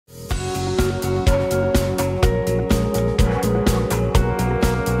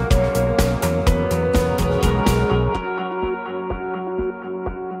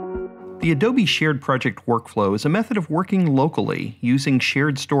The Adobe Shared Project Workflow is a method of working locally using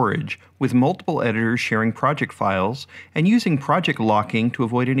shared storage with multiple editors sharing project files and using project locking to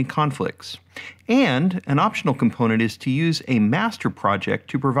avoid any conflicts. And an optional component is to use a master project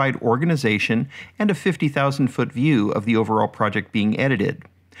to provide organization and a 50,000-foot view of the overall project being edited.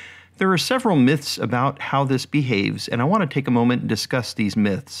 There are several myths about how this behaves, and I want to take a moment and discuss these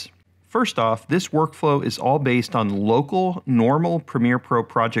myths. First off, this workflow is all based on local, normal Premiere Pro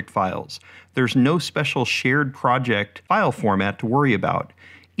project files. There's no special shared project file format to worry about.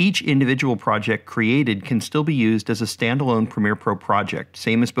 Each individual project created can still be used as a standalone Premiere Pro project,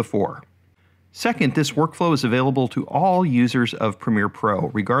 same as before. Second, this workflow is available to all users of Premiere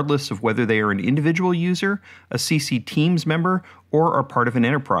Pro, regardless of whether they are an individual user, a CC Teams member, or are part of an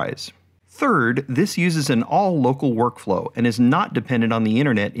enterprise. Third, this uses an all-local workflow and is not dependent on the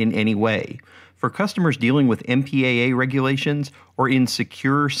internet in any way. For customers dealing with MPAA regulations or in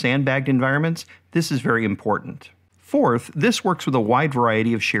secure, sandbagged environments, this is very important. Fourth, this works with a wide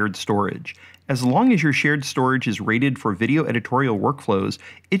variety of shared storage. As long as your shared storage is rated for video editorial workflows,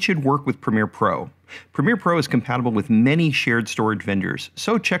 it should work with Premiere Pro. Premiere Pro is compatible with many shared storage vendors,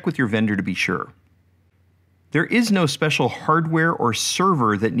 so check with your vendor to be sure. There is no special hardware or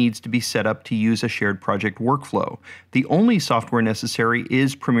server that needs to be set up to use a shared project workflow. The only software necessary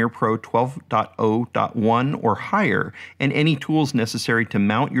is Premiere Pro 12.0.1 or higher, and any tools necessary to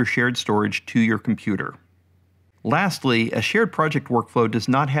mount your shared storage to your computer. Lastly, a shared project workflow does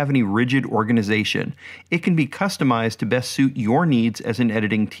not have any rigid organization. It can be customized to best suit your needs as an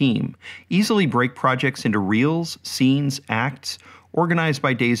editing team. Easily break projects into reels, scenes, acts, organize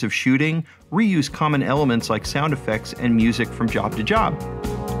by days of shooting, reuse common elements like sound effects and music from job to job.